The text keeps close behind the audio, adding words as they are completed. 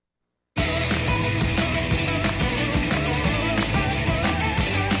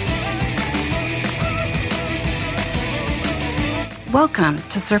Welcome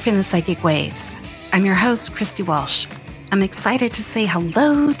to Surfing the Psychic Waves. I'm your host, Christy Walsh. I'm excited to say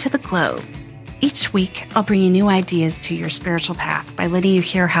hello to the globe. Each week, I'll bring you new ideas to your spiritual path by letting you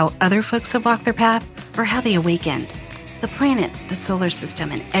hear how other folks have walked their path or how they awakened. The planet, the solar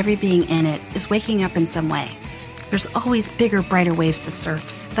system, and every being in it is waking up in some way. There's always bigger, brighter waves to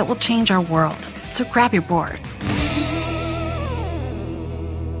surf that will change our world, so grab your boards.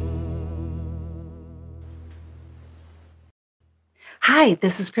 Hi,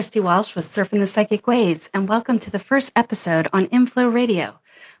 this is Christy Walsh with Surfing the Psychic Waves, and welcome to the first episode on Inflow Radio.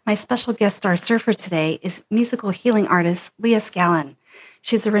 My special guest star surfer today is musical healing artist Leah Scallon.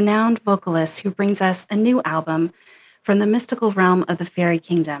 She's a renowned vocalist who brings us a new album from the mystical realm of the fairy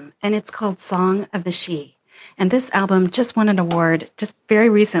kingdom, and it's called Song of the Sidhe. And this album just won an award just very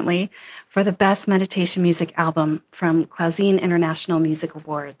recently for the Best Meditation Music Album from Clausine International Music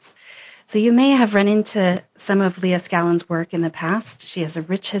Awards. So you may have run into some of Leah Scallon's work in the past. She has a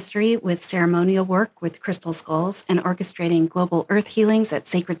rich history with ceremonial work with crystal skulls and orchestrating global earth healings at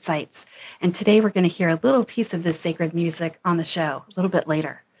sacred sites. And today we're going to hear a little piece of this sacred music on the show a little bit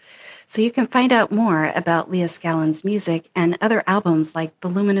later. So you can find out more about Leah Scallon's music and other albums like The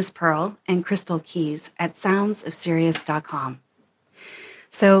Luminous Pearl and Crystal Keys at soundsofsirius.com.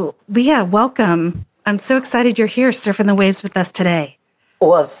 So Leah, welcome. I'm so excited you're here surfing the waves with us today.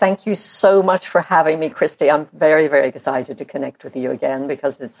 Well, thank you so much for having me, Christy. I'm very, very excited to connect with you again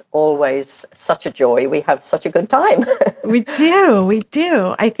because it's always such a joy. We have such a good time. We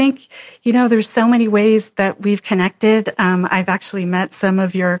do. I think, there's so many ways that we've connected. I've actually met some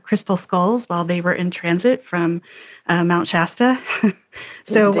of your crystal skulls while they were in transit from Mount Shasta.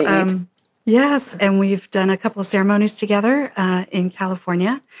 So, yes, and we've done a couple of ceremonies together in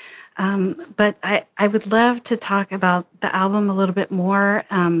California. But I would love to talk about the album a little bit more.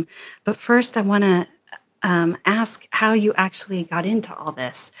 But first, I want to ask how you actually got into all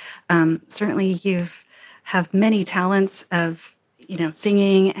this. Certainly, have many talents of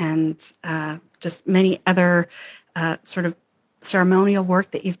singing and just many other sort of ceremonial work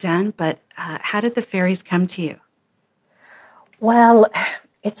that you've done. But how did the fairies come to you? Well,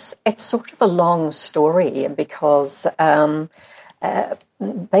 it's sort of a long story because.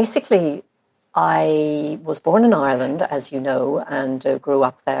 Basically, I was born in Ireland, as you know, and grew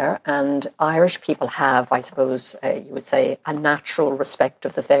up there. And Irish people have, I suppose, you would say, a natural respect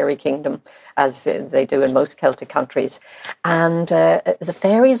of the fairy kingdom, as they do in most Celtic countries. And the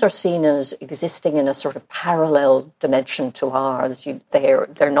fairies are seen as existing in a sort of parallel dimension to ours.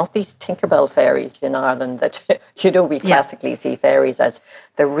 They're not these Tinkerbell fairies in Ireland that, we classically see fairies as.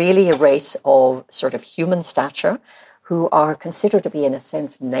 They're really a race of sort of human stature, who are considered to be, in a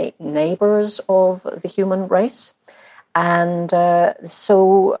sense, neighbours of the human race. And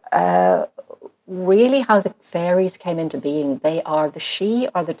really how the fairies came into being, the Sidhe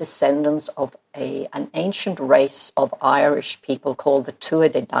are the descendants of an ancient race of Irish people called the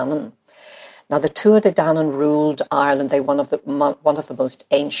Tuatha Dé Danann. Now, the Tuatha Dé Danann ruled Ireland. They're one of the most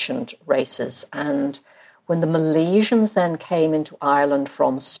ancient races. And when the Milesians then came into Ireland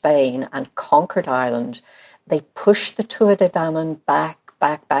from Spain and conquered Ireland, they pushed the Tuatha Dé Danann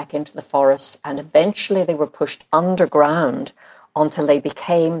back into the forests, and eventually they were pushed underground until they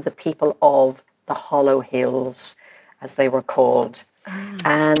became the people of the Hollow Hills, as they were called.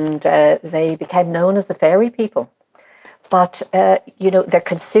 And they became known as the fairy people. But, they're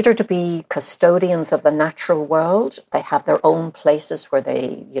considered to be custodians of the natural world. They have their own places where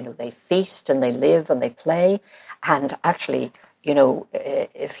they feast and they live and they play. And actually,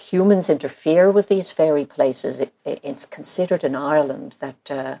 if humans interfere with these fairy places, it's considered in Ireland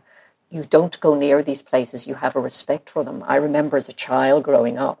that you don't go near these places. You have a respect for them. I remember as a child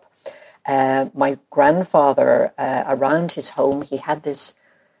growing up, my grandfather, around his home, he had this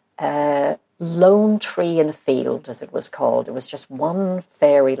lone tree in a field, as it was called. It was just one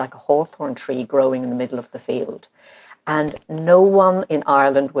fairy, like a hawthorn tree, growing in the middle of the field. And no one in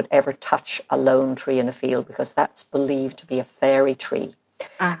Ireland would ever touch a lone tree in a field because that's believed to be a fairy tree.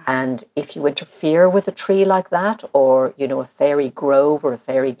 And if you interfere with a tree like that, or, a fairy grove or a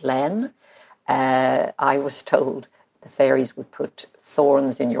fairy glen, I was told the fairies would put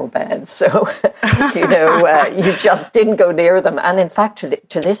thorns in your bed. So, you just didn't go near them. And in fact,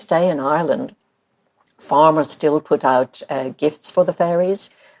 to this day in Ireland, farmers still put out gifts for the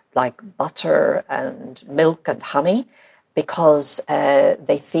fairies, like butter and milk and honey, because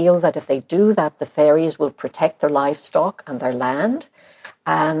they feel that if they do that, the fairies will protect their livestock and their land.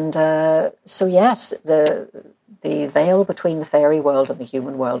 And yes, the veil between the fairy world and the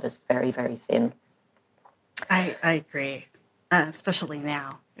human world is very, very thin. I agree, especially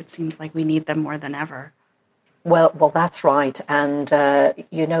now. It seems like we need them more than ever. Well, that's right. And,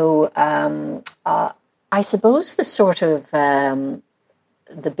 I suppose the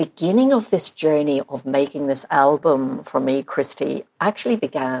beginning of this journey of making this album for me, Christy, actually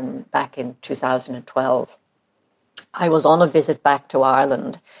began back in 2012. I was on a visit back to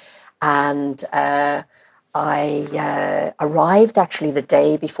Ireland, and I arrived actually the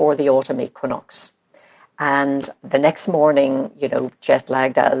day before the autumn equinox. And the next morning, jet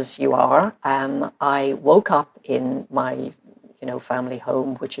lagged as you are, I woke up in my, family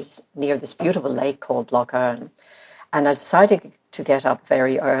home, which is near this beautiful lake called Lough Erne. And I decided to get up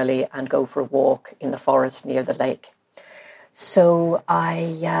very early and go for a walk in the forest near the lake. So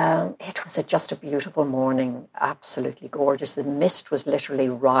it was just a beautiful morning, absolutely gorgeous. The mist was literally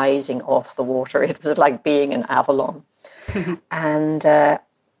rising off the water. It was like being in Avalon. And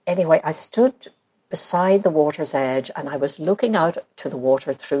anyway, I stood beside the water's edge and I was looking out to the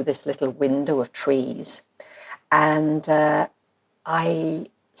water through this little window of trees. And I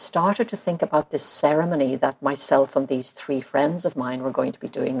started to think about this ceremony that myself and these three friends of mine were going to be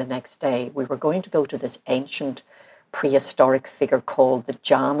doing the next day. We were going to go to this ancient prehistoric figure called the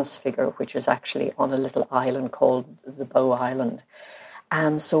Janus figure, which is actually on a little island called the Bow Island.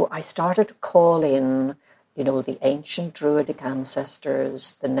 And so I started to call in, the ancient druidic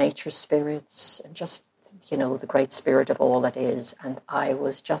ancestors, the nature spirits, and just, the great spirit of all that is. And I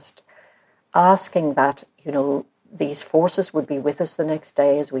was just asking that, these forces would be with us the next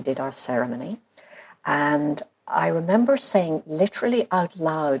day as we did our ceremony. And I remember saying literally out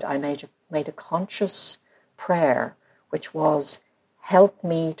loud, I made a conscious prayer, which was, help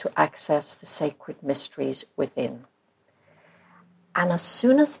me to access the sacred mysteries within. And as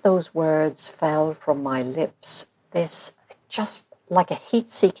soon as those words fell from my lips, this, just like a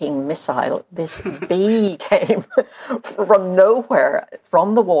heat-seeking missile, this bee came from nowhere,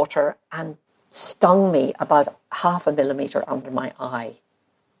 from the water, and stung me about 0.5 millimeter under my eye.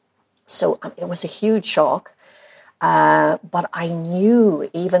 So it was a huge shock. But I knew,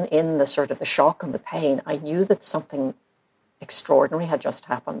 even in the sort of the shock and the pain, I knew that something extraordinary had just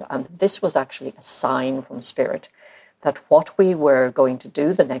happened. And this was actually a sign from Spirit that what we were going to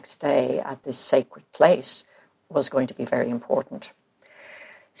do the next day at this sacred place was going to be very important.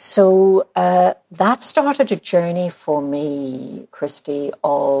 So that started a journey for me, Christy,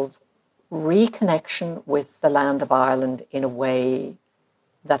 of reconnection with the land of Ireland in a way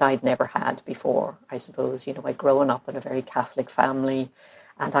that I'd never had before, I suppose. I'd grown up in a very Catholic family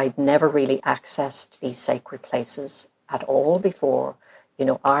and I'd never really accessed these sacred places at all before.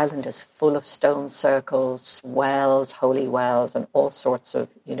 Ireland is full of stone circles, wells, holy wells, and all sorts of,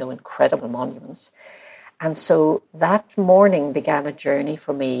 incredible monuments. And so that morning began a journey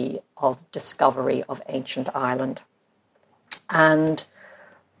for me of discovery of ancient Ireland. And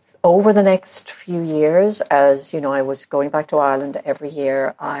over the next few years, as I was going back to Ireland every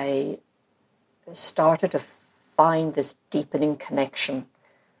year, I started to find this deepening connection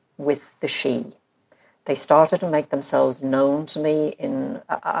with the Sidhe. They started to make themselves known to me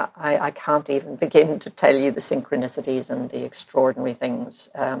I can't even begin to tell you the synchronicities and the extraordinary things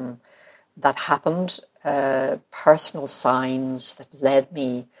that happened, personal signs that led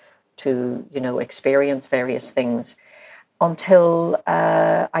me to, experience various things. Until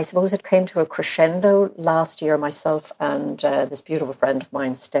I suppose it came to a crescendo last year, myself and this beautiful friend of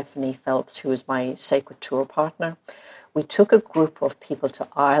mine, Stephanie Phelps, who is my sacred tour partner, we took a group of people to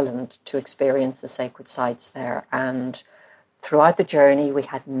Ireland to experience the sacred sites there. And throughout the journey, we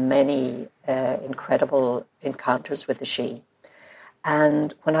had many incredible encounters with the Sidhe.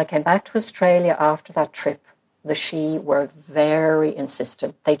 And when I came back to Australia after that trip, the Sidhe were very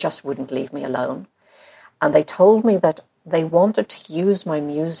insistent. They just wouldn't leave me alone. And they told me that they wanted to use my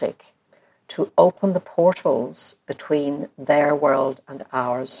music to open the portals between their world and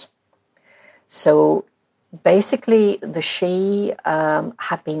ours. So basically, the Sidhe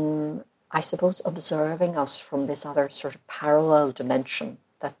have been, I suppose, observing us from this other sort of parallel dimension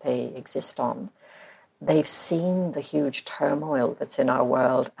that they exist on. They've seen the huge turmoil that's in our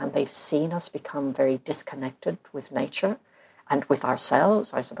world, and they've seen us become very disconnected with nature and with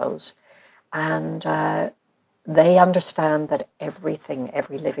ourselves, I suppose. And they understand that everything,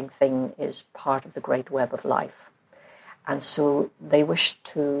 every living thing is part of the great web of life. And so they wish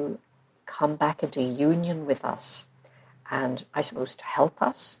to come back into union with us and, I suppose, to help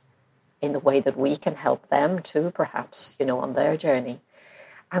us in the way that we can help them too, perhaps, on their journey.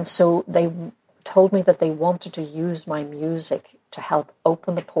 And so they told me that they wanted to use my music to help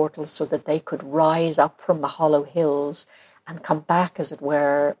open the portal so that they could rise up from the hollow hills and come back, as it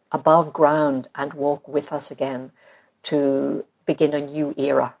were, above ground and walk with us again to begin a new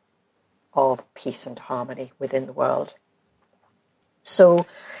era. of peace and harmony within the world. So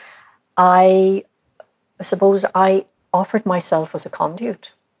I suppose I offered myself as a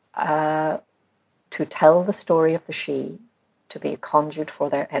conduit to tell the story of the Sidhe, to be a conduit for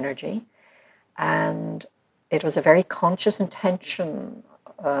their energy. And it was a very conscious intention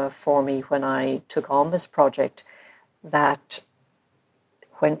for me when I took on this project that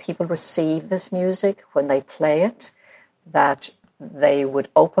when people receive this music, when they play it, that they would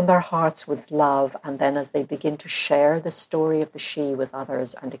open their hearts with love, and then as they begin to share the story of the Sidhe with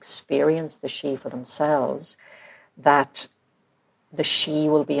others and experience the Sidhe for themselves, that the Sidhe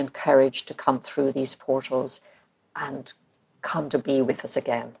will be encouraged to come through these portals and come to be with us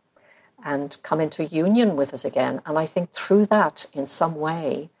again and come into union with us again. And I think through that, in some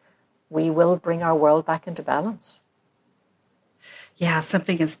way, we will bring our world back into balance. Yeah,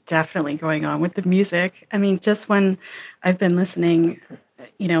 something is definitely going on with the music. I mean, just when I've been listening,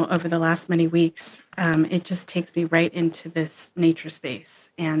 over the last many weeks, it just takes me right into this nature space.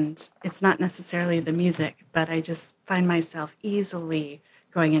 And it's not necessarily the music, but I just find myself easily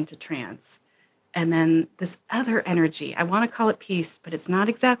going into trance. And then this other energy, I want to call it peace, but it's not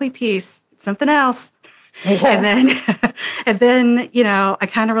exactly peace. It's something else. Yes. And then, I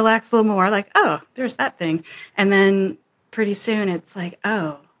kind of relax a little more, like, oh, there's that thing. And then pretty soon it's like,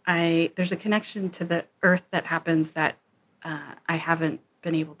 there's a connection to the earth that happens that I haven't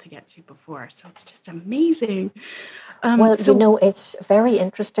been able to get to before. So it's just amazing. It's very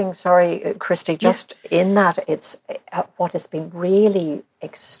interesting. Sorry, Christy, just in that it's what has been really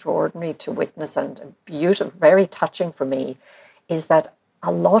extraordinary to witness and beautiful, very touching for me, is that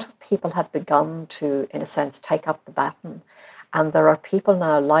a lot of people have begun to, in a sense, take up the baton. And there are people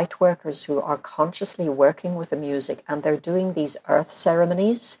now, light workers, who are consciously working with the music, and they're doing these earth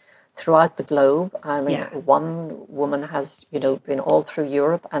ceremonies throughout the globe. I mean, one woman has, been all through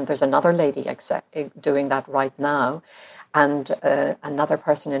Europe, and there's another lady doing that right now, and another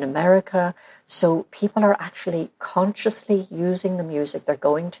person in America. So people are actually consciously using the music. They're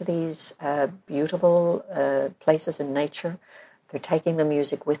going to these beautiful places in nature. They're taking the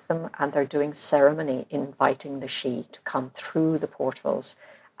music with them, and they're doing ceremony, inviting the Sidhe to come through the portals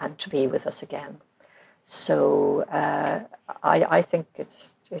and to be with us again. So I think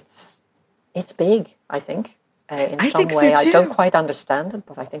it's big. I think in some way, I don't quite understand it,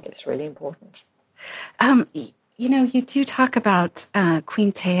 but I think it's really important. You do talk about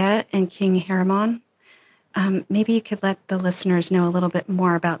Queen Tea and King Heremon. Maybe you could let the listeners know a little bit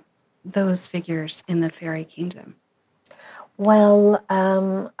more about those figures in the fairy kingdom. Well,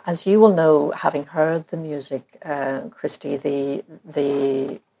 as you will know, having heard the music, Christy,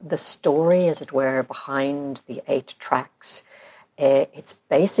 the story, as it were, behind the 8 tracks, it's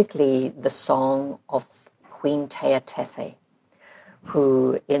basically the song of Queen Tea Tephe,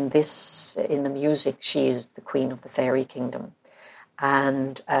 who in the music, she is the queen of the fairy kingdom.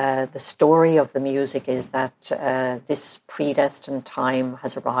 And the story of the music is that this predestined time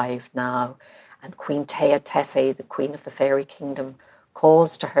has arrived now, and Queen Tea Tephe, the queen of the fairy kingdom,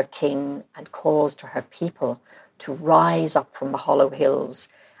 calls to her king and calls to her people to rise up from the hollow hills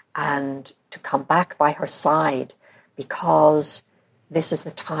and to come back by her side, because this is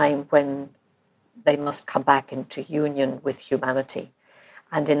the time when they must come back into union with humanity.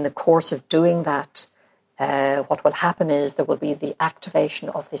 And in the course of doing that, what will happen is there will be the activation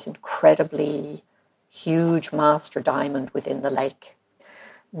of this incredibly huge master diamond within the lake.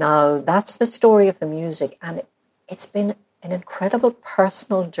 Now, that's the story of the music, and it's been an incredible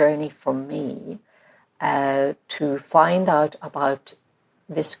personal journey for me to find out about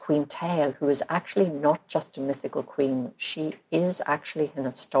this Queen Tea, who is actually not just a mythical queen. She is actually an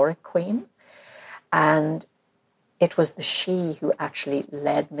historic queen, and it was the Sidhe who actually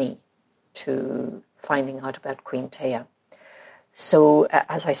led me to finding out about Queen Tea. So,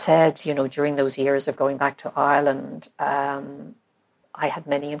 as I said, during those years of going back to Ireland, I had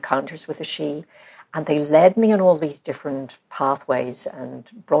many encounters with the Sidhe, and they led me on all these different pathways and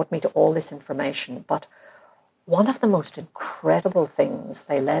brought me to all this information. But one of the most incredible things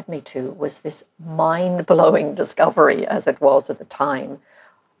they led me to was this mind-blowing discovery, as it was at the time,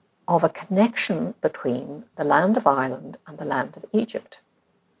 of a connection between the land of Ireland and the land of Egypt.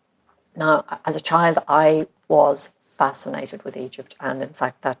 Now, as a child, I was fascinated with Egypt, and in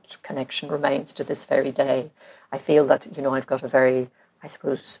fact, that connection remains to this very day. I feel that, I've got a very,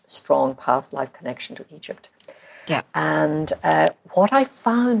 strong past life connection to Egypt. Yeah. And what I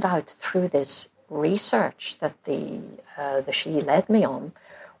found out through this research that the Sidhe led me on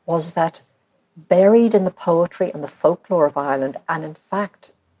was that buried in the poetry and the folklore of Ireland, and in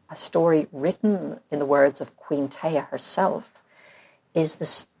fact, a story written in the words of Queen Tea herself, is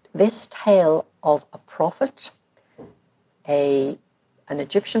this tale of a prophet, an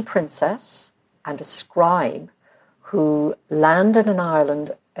Egyptian princess, and a scribe who landed in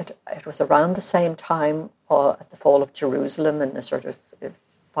Ireland. It was around the same time at the fall of Jerusalem in the sort of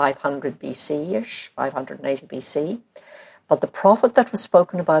 500 BC-ish, 580 BC. But the prophet that was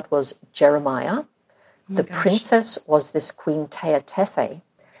spoken about was Jeremiah. The princess was this Queen Tea Tephe.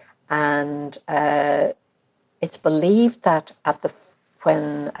 And it's believed that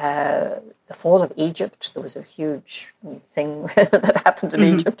when the fall of Egypt, there was a huge thing that happened in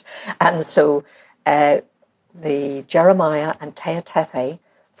Egypt. And so the Jeremiah and Tea Tephe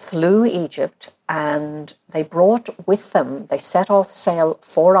flew Egypt, and they brought with them, they set off sail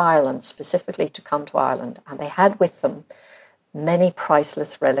for Ireland, specifically to come to Ireland, and they had with them many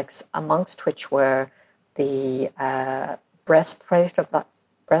priceless relics, amongst which were the breastplate of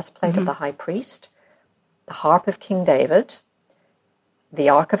the high priest, the harp of King David, the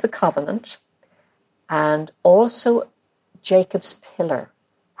Ark of the Covenant, and also Jacob's pillar,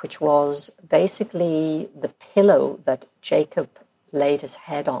 which was basically the pillow that Jacob laid his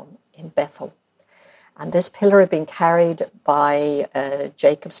head on in Bethel. And this pillar had been carried by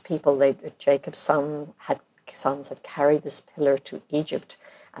Jacob's people. Jacob's sons had carried this pillar to Egypt.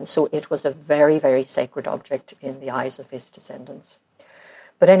 And so it was a very, very sacred object in the eyes of his descendants.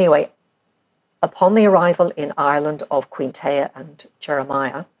 But anyway, upon the arrival in Ireland of Queen Tea and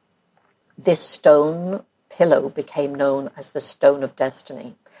Jeremiah, this stone pillow became known as the Stone of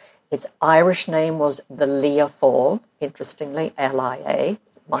Destiny. Its Irish name was the Lia Fall, interestingly, Lia,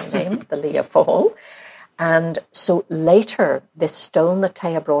 my name, the Lia Fall. And so later, this stone that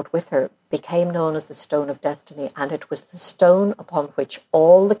Tea brought with her became known as the Stone of Destiny, and it was the stone upon which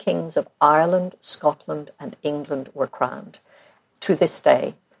all the kings of Ireland, Scotland, and England were crowned. To this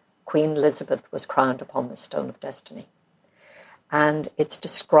day, Queen Elizabeth was crowned upon the Stone of Destiny. And it's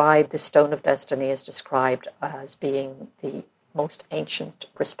described, the Stone of Destiny is described as being the most ancient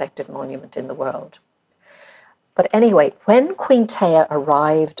respected monument in the world. But anyway, when Queen Tea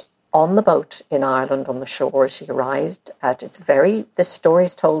arrived on the boat in Ireland on the shore, she arrived at, this story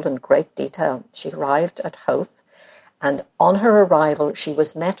is told in great detail. She arrived at Howth, and on her arrival, she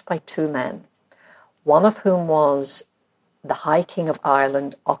was met by two men, one of whom was the High King of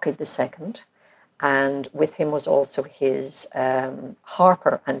Ireland, Ocked II, and with him was also his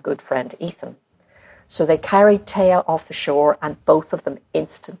harper and good friend, Ethan. So they carried Tea off the shore, and both of them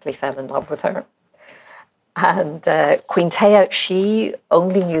instantly fell in love with her. And Queen Tea, she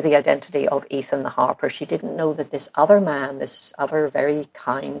only knew the identity of Ethan the harper. She didn't know that this other man, this other very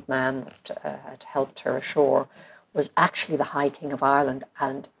kind man that had helped her ashore, was actually the High King of Ireland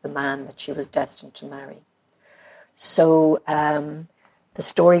and the man that she was destined to marry. So the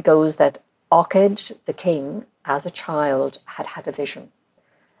story goes that Ocked, the king, as a child, had had a vision.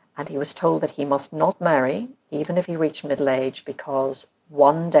 And he was told that he must not marry, even if he reached middle age, because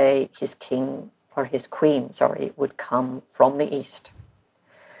one day his queen, would come from the east.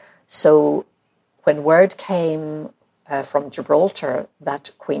 So when word came from Gibraltar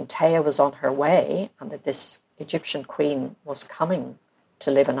that Queen Tea was on her way and that this Egyptian queen was coming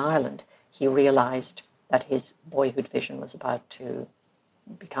to live in Ireland, he realized that his boyhood vision was about to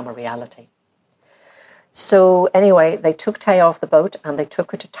become a reality. So anyway, they took Tea off the boat and they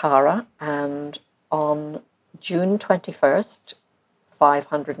took her to Tara, and on June 21st,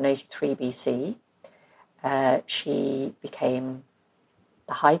 583 BC, she became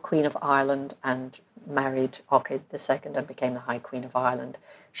the High Queen of Ireland and married Ocked II and became the High Queen of Ireland.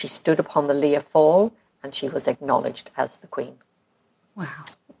 She stood upon the Lia Fall and she was acknowledged as the Queen. Wow.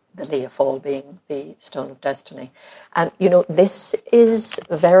 The Lia Fall being the Stone of Destiny. And, this is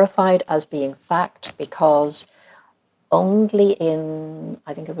verified as being fact because only in,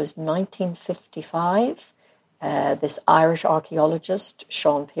 I think it was 1955, this Irish archaeologist,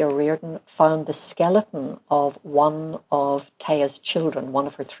 Sean Pierre Reardon, found the skeleton of one of Tea's children, one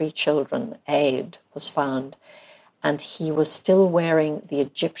of her three children, Aed, was found. And he was still wearing the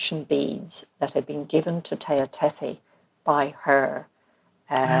Egyptian beads that had been given to Tea Tephe by her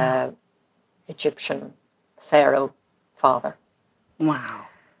Egyptian pharaoh father. Wow.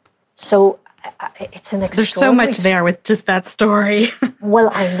 So it's an extraordinary... There's so much there with just that story.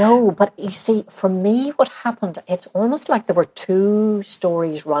 Well, I know, but you see, for me, what happened, it's almost like there were two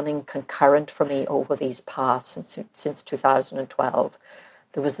stories running concurrent for me over these past, since 2012.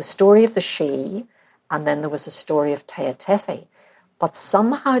 There was the story of the She, and then there was the story of Tea Tephe. But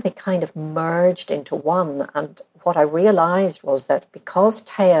somehow they kind of merged into one, and what I realized was that because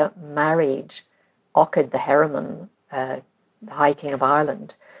Tea married Ocked the Herriman, the High King of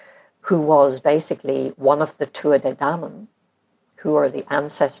Ireland, who was basically one of the Tuatha De Danann, who are the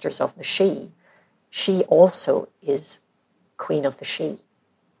ancestors of the Sidhe, she also is queen of the Sidhe.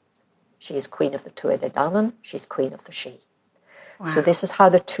 She is queen of the Tuatha Dé Danann. She's queen of the Sidhe. Wow. So this is how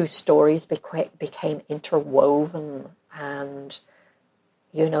the two stories became interwoven, and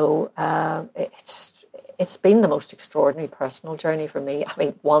it's been the most extraordinary personal journey for me. I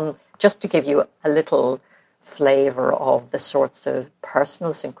mean, just to give you a little flavor of the sorts of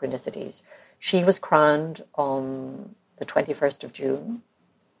personal synchronicities. She was crowned on the 21st of June,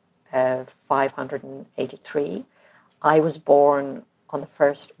 583. I was born on the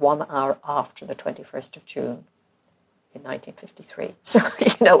first 1 hour after the 21st of June in 1953. So,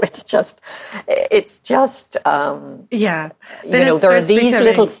 it's just there are these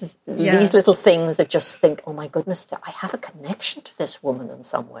little things that just think, oh my goodness, I have a connection to this woman in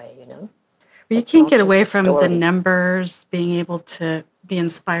some way, But you can't get away from the numbers, being able to be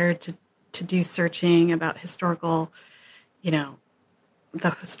inspired to do searching about historical,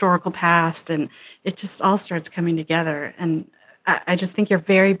 the historical past, and it just all starts coming together. And I just think you're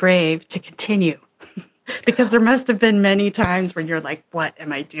very brave to continue because there must have been many times where you're like, what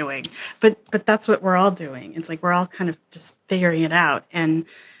am I doing? But that's what we're all doing. It's like we're all kind of just figuring it out. And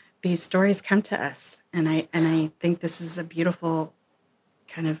these stories come to us. And I think this is a beautiful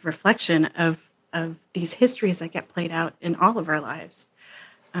kind of reflection of these histories that get played out in all of our lives.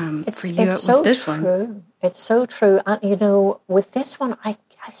 For you, it was so this true. one. It's so true. And, with this one, I've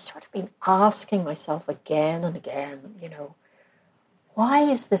sort of been asking myself again and again, why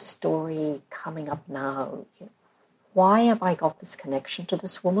is this story coming up now? Why have I got this connection to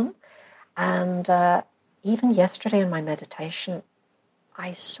this woman? And even yesterday in my meditation,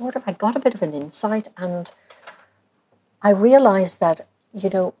 I got a bit of an insight, and I realized that,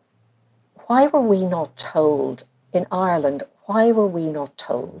 why were we not told in Ireland? Why were we not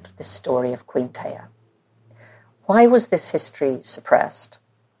told the story of Queen Tea? Why was this history suppressed?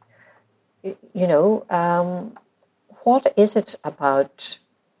 What is it about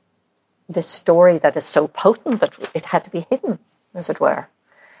this story that is so potent that it had to be hidden, as it were?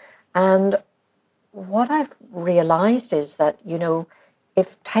 And what I've realized is that,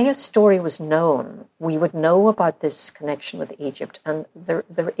 if Tea's story was known, we would know about this connection with Egypt. And there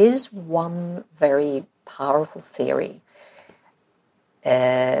is one very powerful theory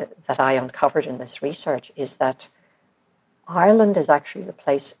that I uncovered in this research, is that Ireland is actually the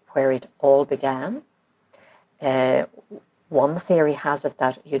place where it all began. One theory has it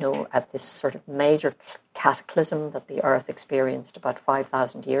that, at this sort of major cataclysm that the earth experienced about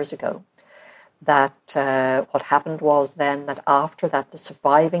 5,000 years ago, that what happened was then that after that, the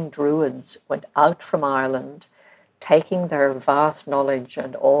surviving Druids went out from Ireland, taking their vast knowledge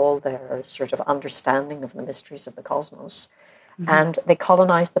and all their sort of understanding of the mysteries of the cosmos, and they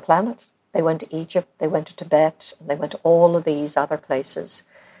colonized the planet. They went to Egypt, they went to Tibet, and they went to all of these other places.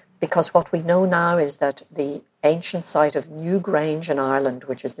 Because what we know now is that the ancient site of Newgrange in Ireland,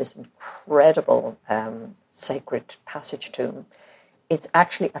 which is this incredible sacred passage tomb, it's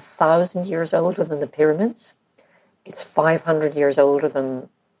actually 1,000 years older than the pyramids. It's 500 years older than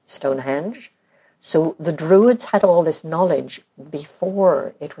Stonehenge. So the Druids had all this knowledge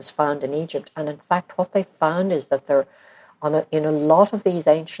before it was found in Egypt. And in fact, what they found is that in a lot of these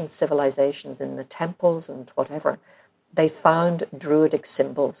ancient civilizations, in the temples and whatever, they found Druidic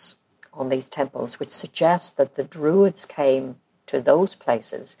symbols on these temples, which suggests that the Druids came to those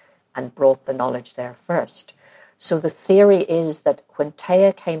places and brought the knowledge there first. So the theory is that when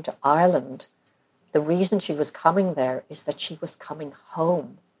Tea came to Ireland, the reason she was coming there is that she was coming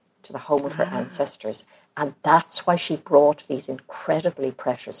home, to the home of her ancestors. And that's why she brought these incredibly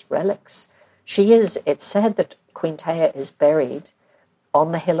precious relics. It's said that Queen Tea is buried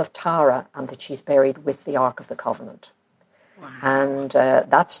on the hill of Tara, and that she's buried with the Ark of the Covenant. Wow. And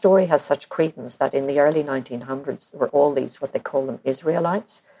that story has such credence that in the early 1900s, there were all these, what they call them,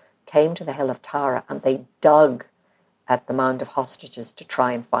 Israelites, came to the hill of Tara, and they dug at the Mound of Hostages to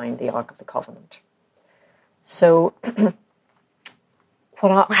try and find the Ark of the Covenant. So,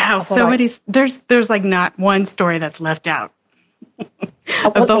 there's like not one story that's left out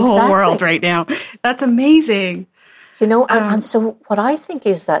of the whole world right now. That's amazing. And so what I think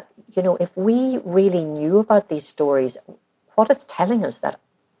is that, if we really knew about these stories, what it's telling us that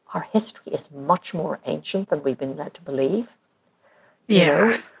our history is much more ancient than we've been led to believe.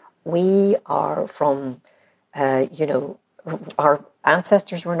 We are from, our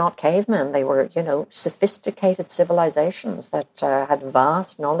ancestors were not cavemen. They were, sophisticated civilizations that had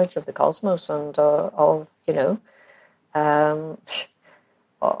vast knowledge of the cosmos and of the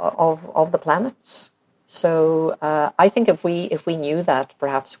planets. So I think if we knew that,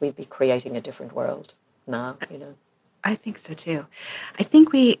 perhaps we'd be creating a different world now. I think so too. I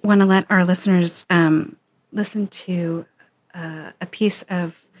think we want to let our listeners listen to a piece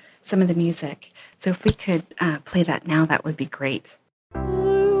of some of the music. So if we could play that now, that would be great.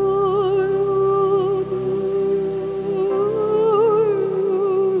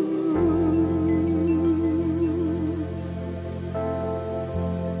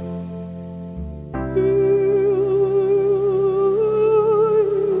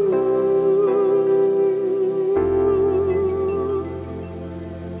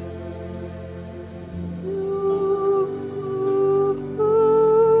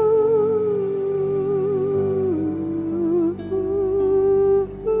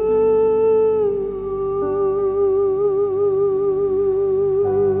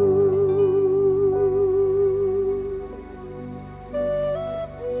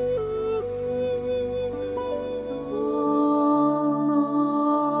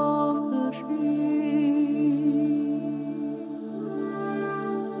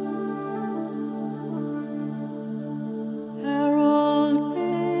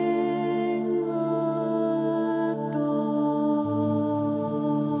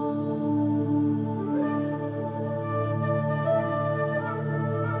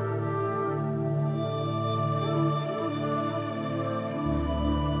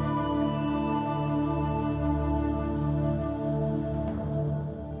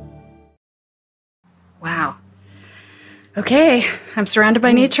 Wow. Okay, I'm surrounded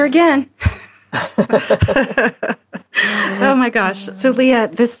by nature again. Oh my gosh. So Leah,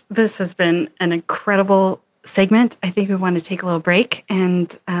 this has been an incredible segment. I think we want to take a little break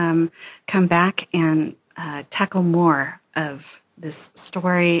and come back and tackle more of this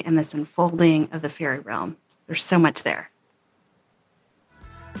story and this unfolding of the fairy realm. There's so much there.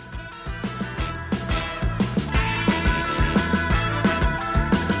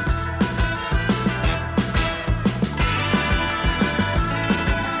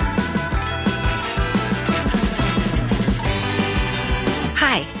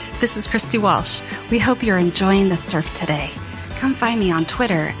 Hi, this is Christy Walsh. We hope you're enjoying the surf today. Come find me on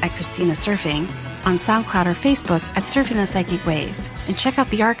Twitter at Christina Surfing, on SoundCloud or Facebook at Surfing the Psychic Waves, and check out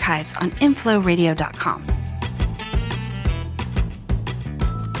the archives on inflowradio.com.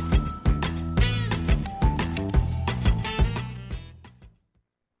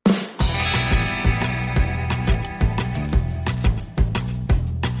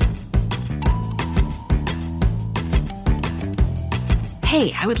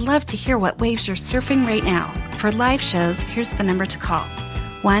 Hey, I would love to hear what waves you're surfing right now. For live shows, here's the number to call.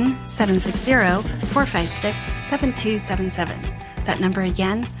 1-760-456-7277. That number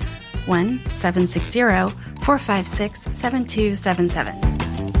again, 1-760-456-7277.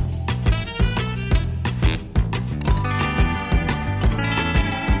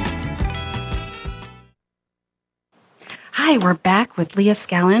 Hi, we're back with Leah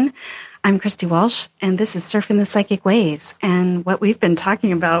Scallon. I'm Christy Walsh, and this is Surfing the Psychic Waves. And what we've been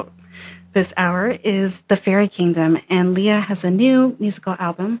talking about this hour is the Fairy Kingdom. And Leah has a new musical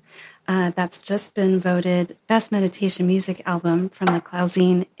album that's just been voted Best Meditation Music Album from the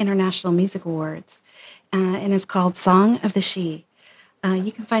Clausine International Music Awards. And it's called Song of the She.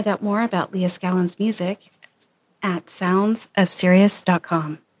 You can find out more about Leah Scallon's music at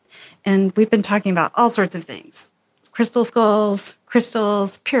soundsofsirius.com. And we've been talking about all sorts of things. Crystal skulls,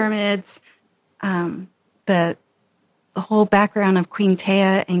 crystals, pyramids, the whole background of Queen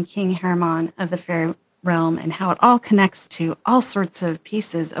Tea and King Hermon of the fairy realm, and how it all connects to all sorts of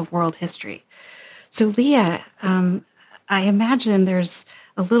pieces of world history. So Leah, I imagine there's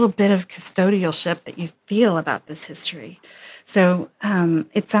a little bit of custodialship that you feel about this history. So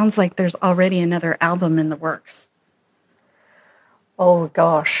it sounds like there's already another album in the works. Oh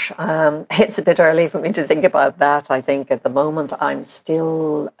gosh, it's a bit early for me to think about that. I think at the moment I'm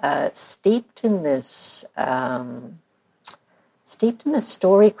still steeped in this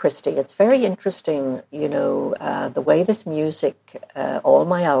story, Christy. It's very interesting, you know, the way this music, all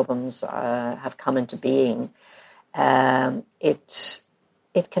my albums have come into being. It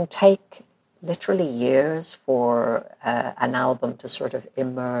can take literally years for an album to sort of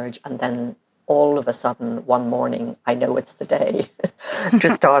emerge, and then all of a sudden, one morning, I know it's the day to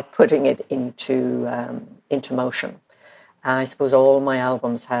start putting it into motion. I suppose all my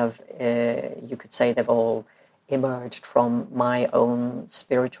albums have, you could say, they've all emerged from my own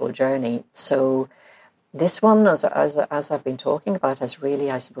spiritual journey. So this one, as I've been talking about, has really,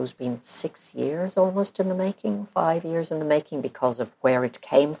 I suppose, been 6 years almost in the making, 5 years in the making, because of where it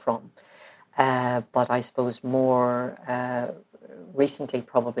came from. But I suppose more recently,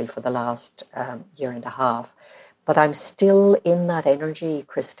 probably for the last year and a half. But I'm still in that energy,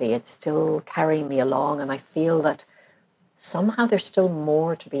 Christy. It's still carrying me along, and I feel that somehow there's still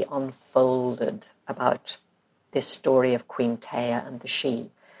more to be unfolded about this story of Queen Thea and the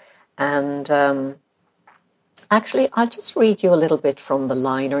Sidhe. And actually, I'll just read you a little bit from the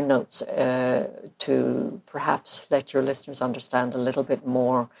liner notes to perhaps let your listeners understand a little bit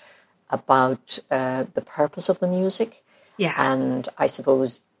more about the purpose of the music. Yeah. And I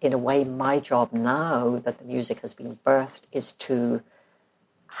suppose, in a way, my job now that the music has been birthed is to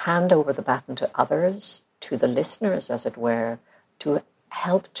hand over the baton to others, to the listeners, as it were, to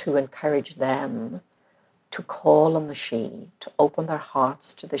help to encourage them to call on the Sidhe, to open their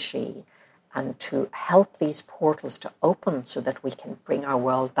hearts to the Sidhe, and to help these portals to open so that we can bring our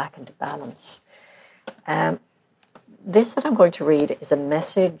world back into balance. This that I'm going to read is a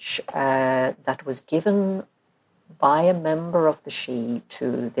message that was given by a member of the Sidhe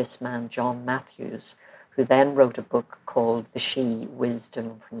to this man, John Matthews, who then wrote a book called The Sidhe,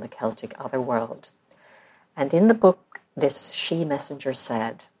 Wisdom from the Celtic Otherworld. And in the book, this Sidhe messenger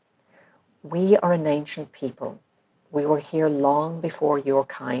said, "We are an ancient people. We were here long before your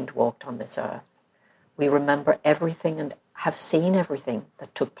kind walked on this earth. We remember everything and have seen everything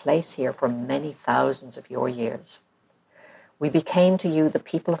that took place here for many thousands of your years. We became to you the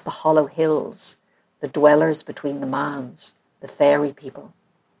people of the hollow hills, the dwellers between the mounds, the fairy people.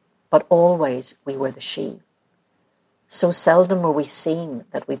 But always we were the Sidhe. So seldom were we seen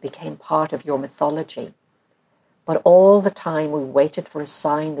that we became part of your mythology. But all the time we waited for a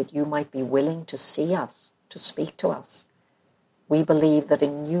sign that you might be willing to see us, to speak to us. We believe that a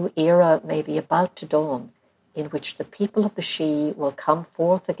new era may be about to dawn in which the people of the Sidhe will come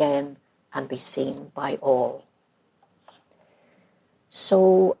forth again and be seen by all."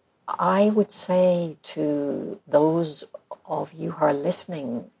 So I would say to those of you who are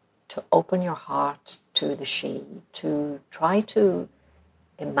listening to open your heart to the Sidhe, to try to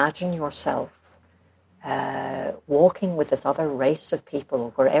imagine yourself walking with this other race of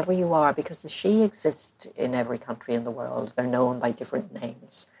people wherever you are, because the Sidhe exist in every country in the world. They're known by different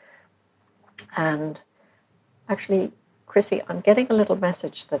names. And actually, Chrissy, I'm getting a little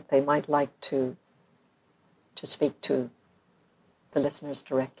message that they might like to speak to the listeners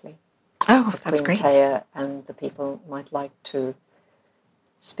directly. Oh, that's Queen great. Thea and the people might like to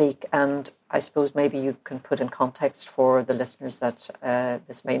speak. And I suppose maybe you can put in context for the listeners that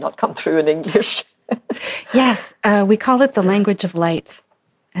this may not come through in English. Yes, we call it the language of light,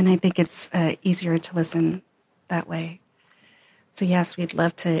 and I think it's easier to listen that way. So yes, we'd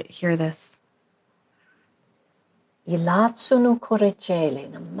love to hear this. I lazzono corregele,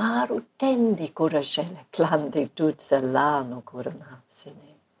 na maru tendi corregele, clandi duzzelano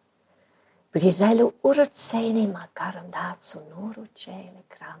coronassene. Briselo uruzzene ma carandazzo noro cele,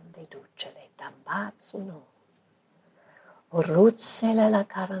 grande ducele, tambazzo no. Oruzzele la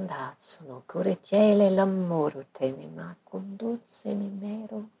carandazzo no, corregele l'amoro tene ma conduzzene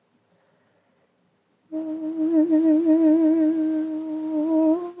mero.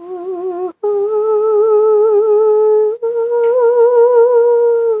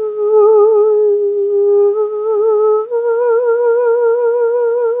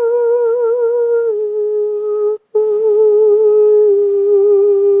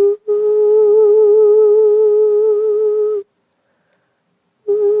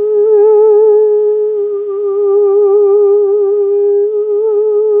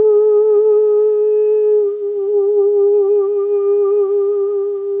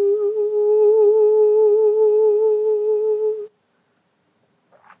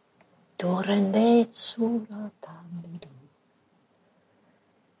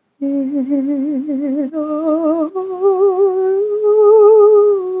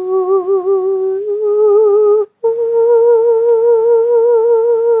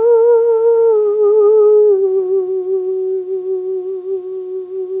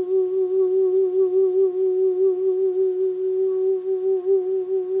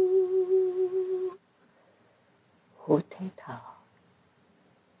 Hoteta,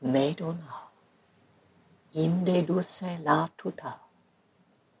 Medona, Inde dusse latuta,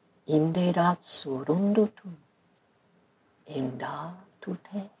 Inde ratsu rundutum, Inda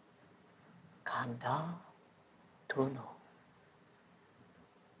tute, Kanda tuno.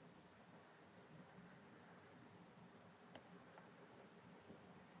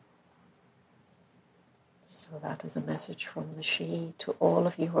 So that is a message from the Sidhe to all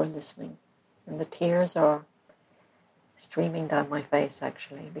of you who are listening. And the tears are streaming down my face,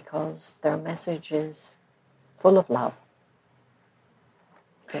 actually, because their message is full of love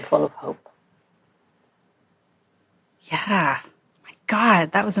and full of hope. Yeah. My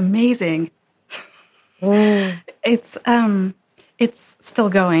God, that was amazing. It's still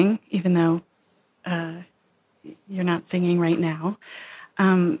going, even though you're not singing right now.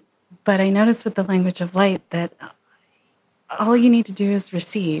 But I noticed with the language of light that all you need to do is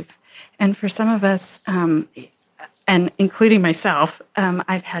receive. And for some of us, and including myself,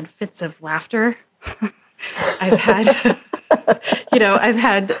 I've had fits of laughter. I've had, I've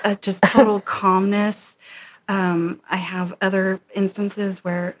had just total calmness. I have other instances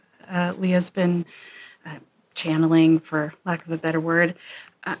where Leah's been channeling, for lack of a better word,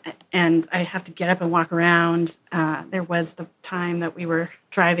 and I have to get up and walk around. There was the time that we were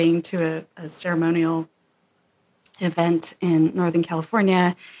driving to a ceremonial event in Northern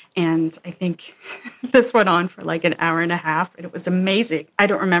California, and I think this went on for like an hour and a half, and it was amazing. I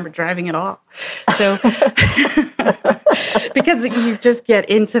don't remember driving at all. So, because you just get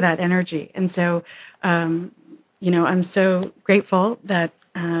into that energy. And so, I'm so grateful that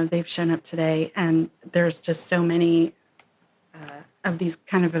they've shown up today, and there's just so many of these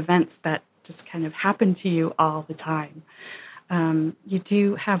kind of events that just kind of happen to you all the time. You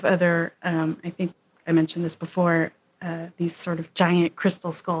do have other, I think I mentioned this before, these sort of giant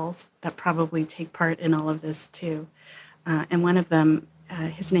crystal skulls that probably take part in all of this too. And one of them,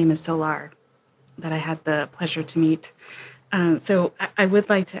 his name is Solar, that I had the pleasure to meet. So I would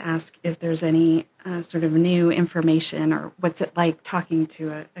like to ask if there's any sort of new information, or what's it like talking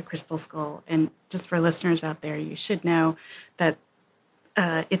to a crystal skull. And just for listeners out there, you should know that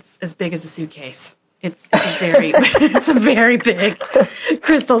it's as big as a suitcase. It's a very big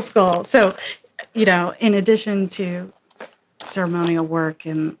crystal skull. So, in addition to ceremonial work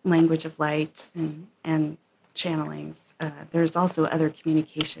and language of light and channelings, there's also other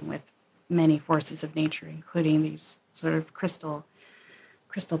communication with many forces of nature, including these sort of crystal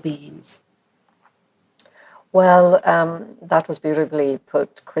beings. Well, that was beautifully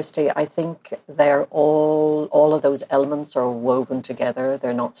put, Christy. I think they're all of those elements are woven together.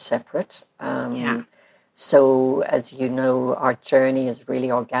 They're not separate. So, as you know, our journey is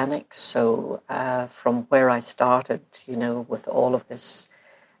really organic. So, from where I started, with all of this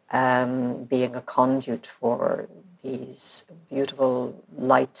being a conduit for these beautiful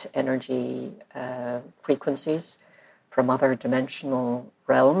light energy frequencies from other dimensional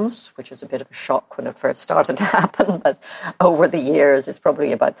realms, which was a bit of a shock when it first started to happen. But over the years, it's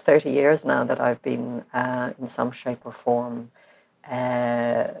probably about 30 years now that I've been in some shape or form,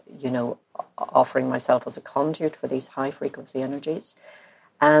 offering myself as a conduit for these high frequency energies.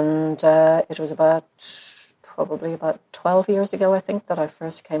 And it was probably about 12 years ago, I think, that I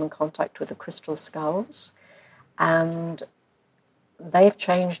first came in contact with the crystal skulls. And they've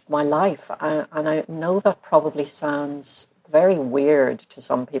changed my life. And I know that probably sounds very weird to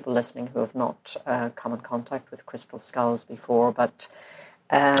some people listening who have not come in contact with crystal skulls before, but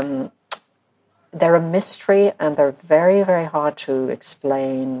they're a mystery, and they're very, very hard to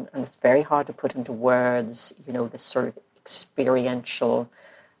explain, and it's very hard to put into words, this sort of experiential,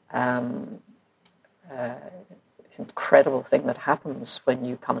 incredible thing that happens when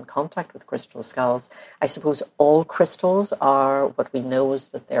you come in contact with crystal skulls. I suppose all crystals are, what we know is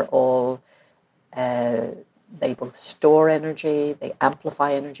that they're all, they both store energy, they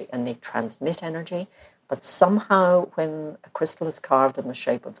amplify energy, and they transmit energy. But somehow when a crystal is carved in the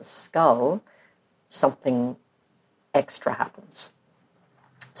shape of a skull, something extra happens.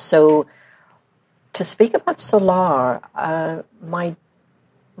 So to speak about Solar, my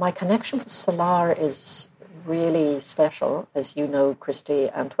connection with Solar is really special, as you know, Christy.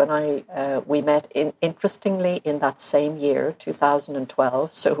 And when we met, interestingly, in that same year,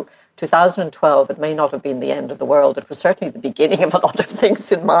 2012. So 2012, it may not have been the end of the world. It was certainly the beginning of a lot of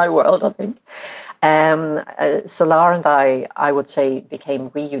things in my world, I think. Solar and I would say,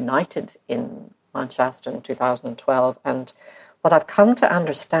 became reunited in Mount Shasta in 2012. And what I've come to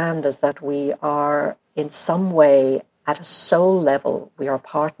understand is that we are, in some way, at a soul level, we are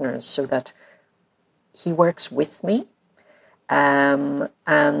partners, so that he works with me. And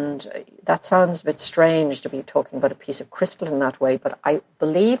that sounds a bit strange to be talking about a piece of crystal in that way, but I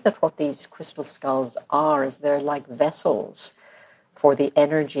believe that what these crystal skulls are is they're like vessels for the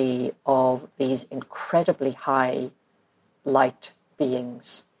energy of these incredibly high light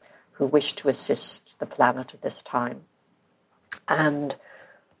beings who wish to assist the planet at this time. And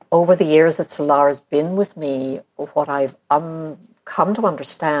over the years that Solar has been with me, what I've come to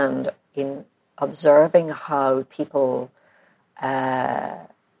understand in observing how people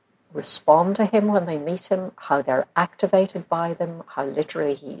respond to him when they meet him, how they're activated by them, how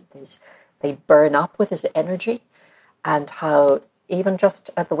literally they burn up with his energy, and how even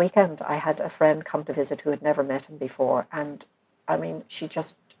just at the weekend I had a friend come to visit who had never met him before, and I mean she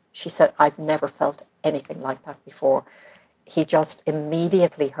said, I've never felt anything like that before. he just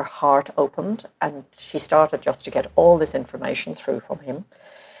immediately, her heart opened and she started just to get all this information through from him.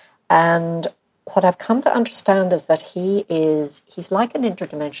 And what I've come to understand is that he's like an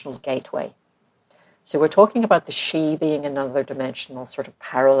interdimensional gateway. So we're talking about the she being another dimensional, sort of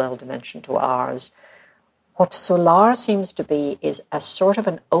parallel dimension to ours. What Solar seems to be is a sort of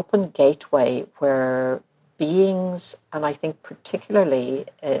an open gateway where beings, and I think particularly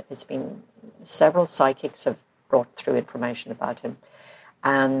it's been several psychics have brought through information about him,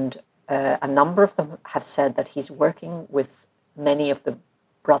 and a number of them have said that he's working with many of the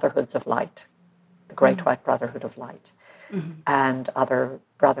Brotherhoods of Light, the Great White Brotherhood of Light, and other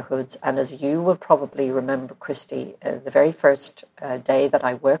brotherhoods. And as you will probably remember, Christy, the very first day that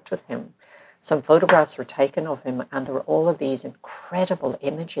I worked with him, some photographs were taken of him, and there were all of these incredible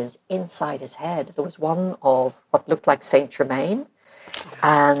images inside his head. There was one of what looked like Saint Germain,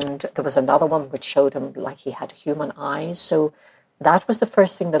 and there was another one which showed him like he had human eyes. So that was the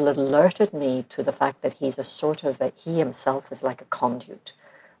first thing that alerted me to the fact that he's a sort of he himself is like a conduit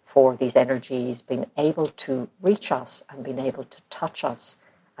for these energies, being able to reach us and being able to touch us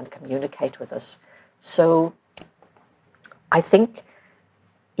and communicate with us. So I think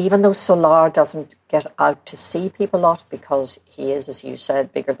even though Solar doesn't get out to see people a lot because he is, as you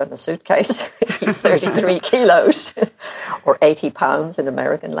said, bigger than a suitcase, he's 33 kilos or 80 pounds in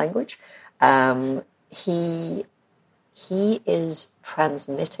American language, he is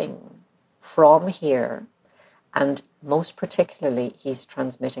transmitting from here, and most particularly he's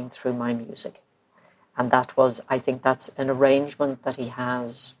transmitting through my music. And that was, I think that's an arrangement that he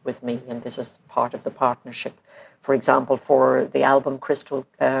has with me, and this is part of the partnership. For example, for the album Crystal,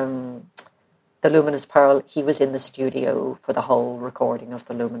 The Luminous Pearl, he was in the studio for the whole recording of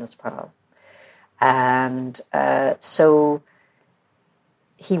The Luminous Pearl. And so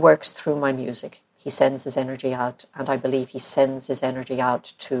he works through my music. He sends his energy out, and I believe he sends his energy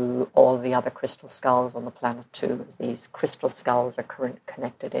out to all the other crystal skulls on the planet too. These crystal skulls are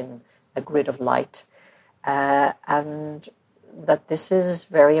connected in a grid of light. And that this is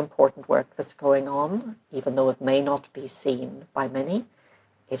very important work that's going on, even though it may not be seen by many,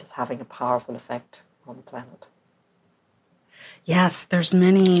 it is having a powerful effect on the planet. Yes, there's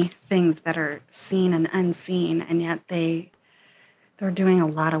many things that are seen and unseen, and yet they're doing a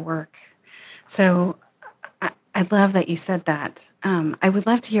lot of work. So I love that you said that. I would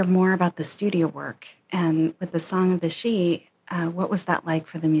love to hear more about the studio work, and with the Song of the She, what was that like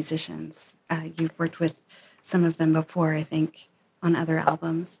for the musicians? You've worked with some of them before, I think, on other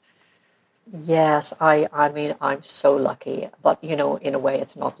albums. Yes, I mean, I'm so lucky. But, you know, in a way,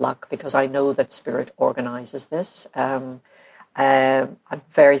 it's not luck because I know that Spirit organizes this. I'm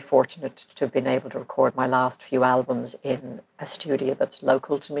very fortunate to have been able to record my last few albums in a studio that's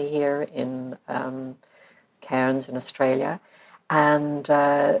local to me here in Cairns in Australia. And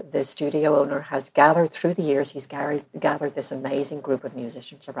the studio owner has gathered, through the years, he's gathered this amazing group of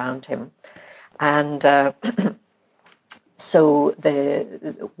musicians around him. And so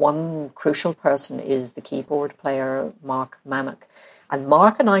the one crucial person is the keyboard player, Mark Mannock. And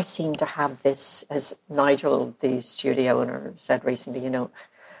Mark and I seem to have this, as Nigel, the studio owner, said recently, you know,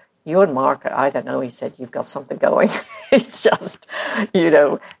 you and Mark, I don't know, he said, you've got something going. It's just, you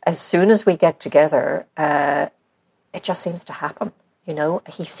know, as soon as we get together, it just seems to happen. You know,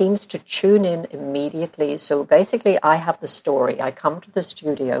 he seems to tune in immediately. So basically, I have the story. I come to the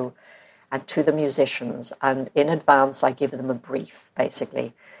studio and to the musicians, and in advance, I give them a brief,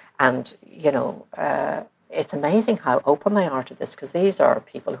 basically. And, you know, it's amazing how open they are to this, because these are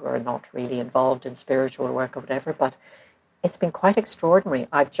people who are not really involved in spiritual work or whatever, but it's been quite extraordinary.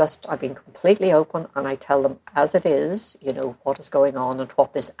 I've been completely open, and I tell them as it is, you know, what is going on and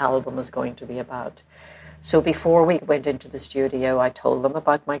what this album is going to be about. So before we went into the studio, I told them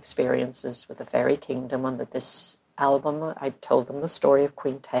about my experiences with the Fairy Kingdom, and that this album, I told them the story of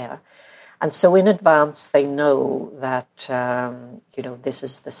Queen Tea. And so in advance, they know that, you know, this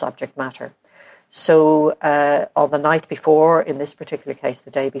is the subject matter. So on the night before, in this particular case, the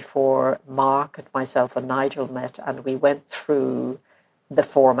day before, Mark and myself and Nigel met, and we went through the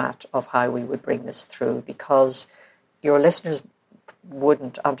format of how we would bring this through, because your listeners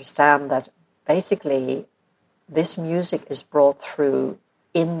wouldn't understand that basically this music is brought through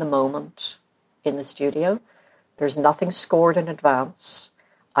in the moment in the studio. There's nothing scored in advance.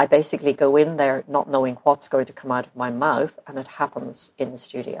 I basically go in there not knowing what's going to come out of my mouth, and it happens in the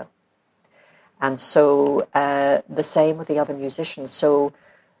studio. And so the same with the other musicians. So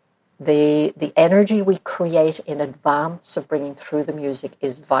the energy we create in advance of bringing through the music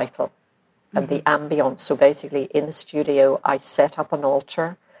is vital. And the ambience. So basically in the studio, I set up an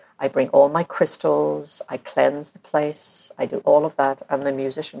altar. I bring all my crystals, I cleanse the place, I do all of that, and the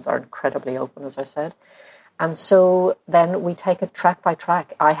musicians are incredibly open, as I said. And so then we take it track by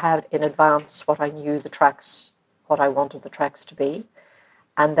track. I had in advance what I knew the tracks, what I wanted the tracks to be,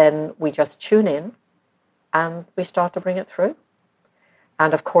 and then we just tune in and we start to bring it through.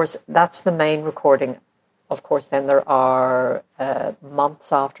 And of course, that's the main recording. Of course, then there are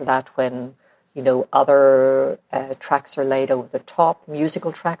months after that when, other tracks are laid over the top,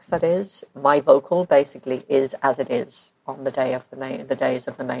 musical tracks, that is. My vocal basically is as it is on the days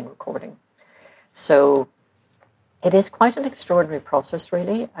of the main recording. So it is quite an extraordinary process,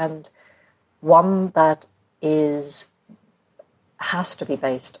 really, and one that has to be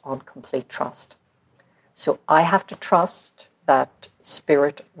based on complete trust. So I have to trust that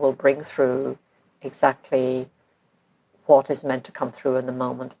spirit will bring through exactly what is meant to come through in the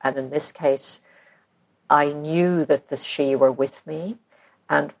moment. And in this case, I knew that the she were with me,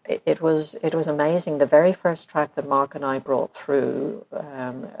 and it was amazing. The very first track that Mark and I brought through,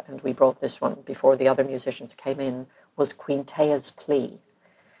 and we brought this one before the other musicians came in, was Queen Taya's Plea.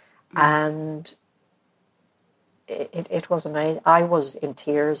 And it was amazing. I was in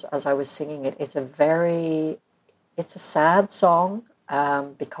tears as I was singing it. It's a sad song,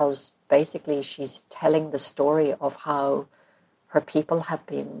 because basically she's telling the story of how her people have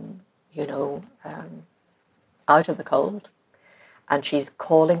been, out of the cold. And she's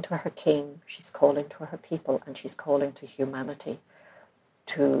calling to her king, she's calling to her people, and she's calling to humanity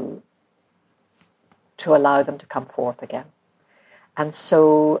to allow them to come forth again. And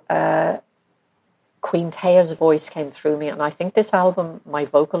so Queen Taya's voice came through me, and I think this album, my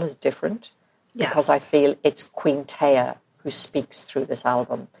vocal is different, because I feel it's Queen Taya who speaks through this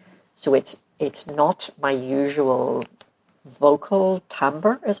album. So it's not my usual vocal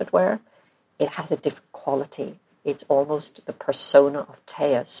timbre, as it were. It has a different quality. It's almost the persona of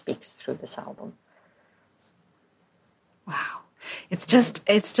Taya speaks through this album. Wow. It's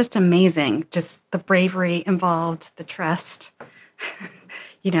just amazing. Just the bravery involved, the trust,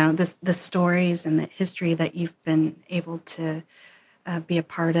 the stories and the history that you've been able to be a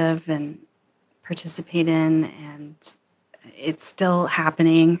part of and participate in, and it's still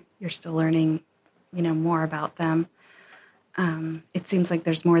happening. You're still learning, more about them. It seems like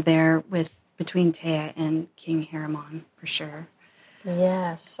there's more there between Taya and King Haramon, for sure.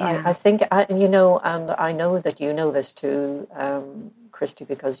 Yes, Yeah. I think, and I know that you know this too, Christy,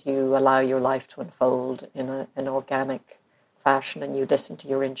 because you allow your life to unfold in an organic fashion and you listen to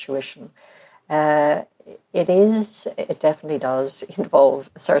your intuition. It definitely does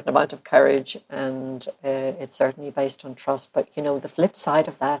involve a certain amount of courage, and it's certainly based on trust. But, the flip side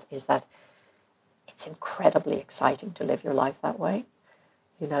of that is that it's incredibly exciting to live your life that way.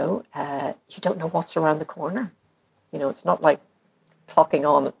 You don't know what's around the corner. It's not like clocking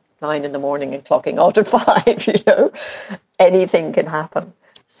on at 9 a.m. and clocking out at 5, anything can happen.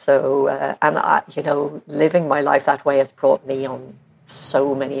 So, and I, living my life that way has brought me on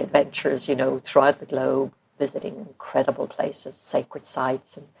so many adventures, throughout the globe, visiting incredible places, sacred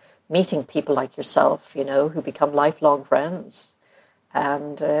sites, and meeting people like yourself, who become lifelong friends.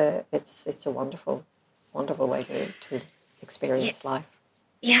 And it's a wonderful, wonderful way to experience life.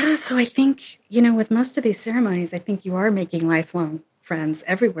 Yeah, so I think, with most of these ceremonies, I think you are making lifelong friends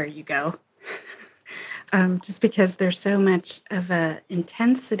everywhere you go. Just because there's so much of a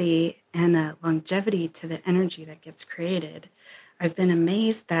intensity and a longevity to the energy that gets created. I've been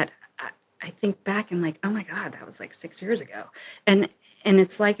amazed that I think back and like, oh my God, that was like 6 years ago. And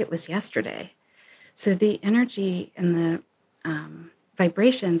it's like it was yesterday. So the energy and the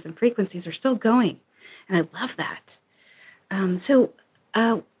vibrations and frequencies are still going. And I love that.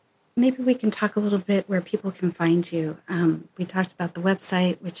 Maybe we can talk a little bit where people can find you. We talked about the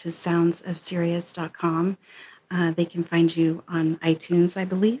website, which is soundsofsirius.com. They can find you on iTunes, I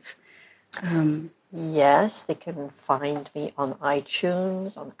believe. Yes, they can find me on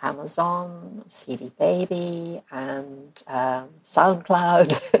iTunes, on Amazon, CD Baby, and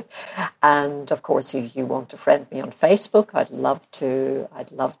SoundCloud. And of course, if you want to friend me on Facebook, I'd love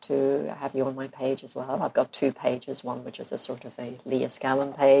to have you on my page as well. I've got 2 pages, one which is a sort of a Leah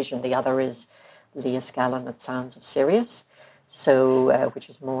Scallon page, and the other is Leah Scallon at Sounds of Sirius, so which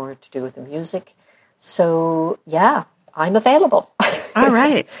is more to do with the music. So yeah, I'm available. All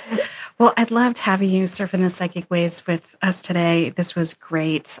right. Well, I loved having you surfing the psychic waves with us today. This was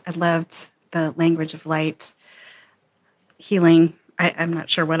great. I loved the language of light, healing. I'm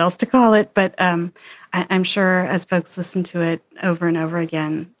not sure what else to call it, but I'm sure as folks listen to it over and over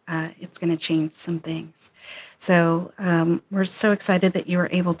again, it's going to change some things. So we're so excited that you were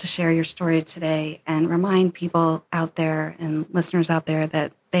able to share your story today and remind people out there and listeners out there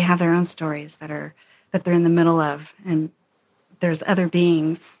that they have their own stories that they're in the middle of, and there's other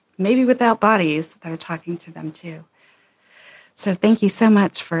beings, maybe without bodies, that are talking to them too. So thank you so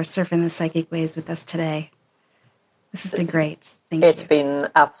much for surfing the psychic waves with us today. This has been great. Thank you. It's been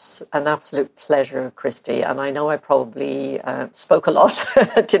an absolute pleasure, Christy. And I know I probably spoke a lot,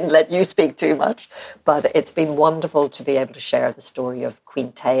 didn't let you speak too much, but it's been wonderful to be able to share the story of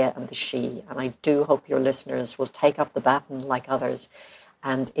Queen Taya and the She. And I do hope your listeners will take up the baton like others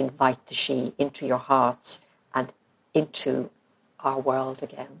and invite the She into your hearts and into our world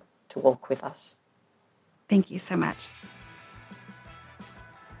again to walk with us. Thank you so much.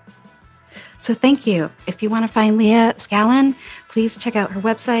 So thank you. If you want to find Leah Scallan, please check out her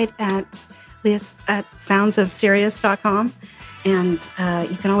website at soundsofsirius.com. And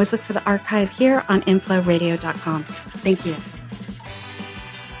you can always look for the archive here on infloradio.com. Thank you.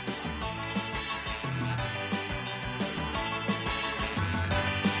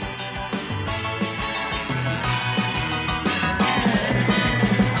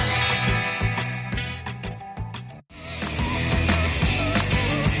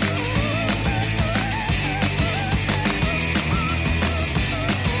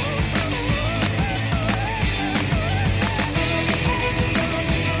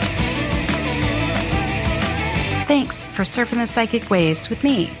 Thanks for surfing the psychic waves with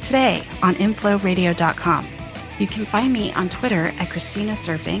me today on infloradio.com. You can find me on Twitter at Christina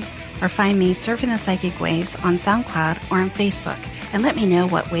Surfing, or find me surfing the psychic waves on SoundCloud or on Facebook, and let me know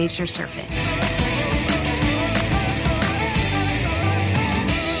what waves you're surfing.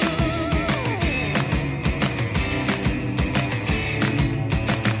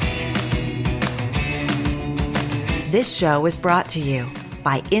 This show is brought to you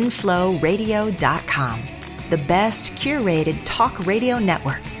by infloradio.com, the best curated talk radio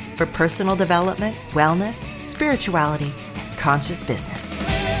network for personal development, wellness, spirituality, and conscious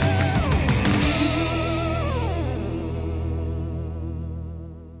business.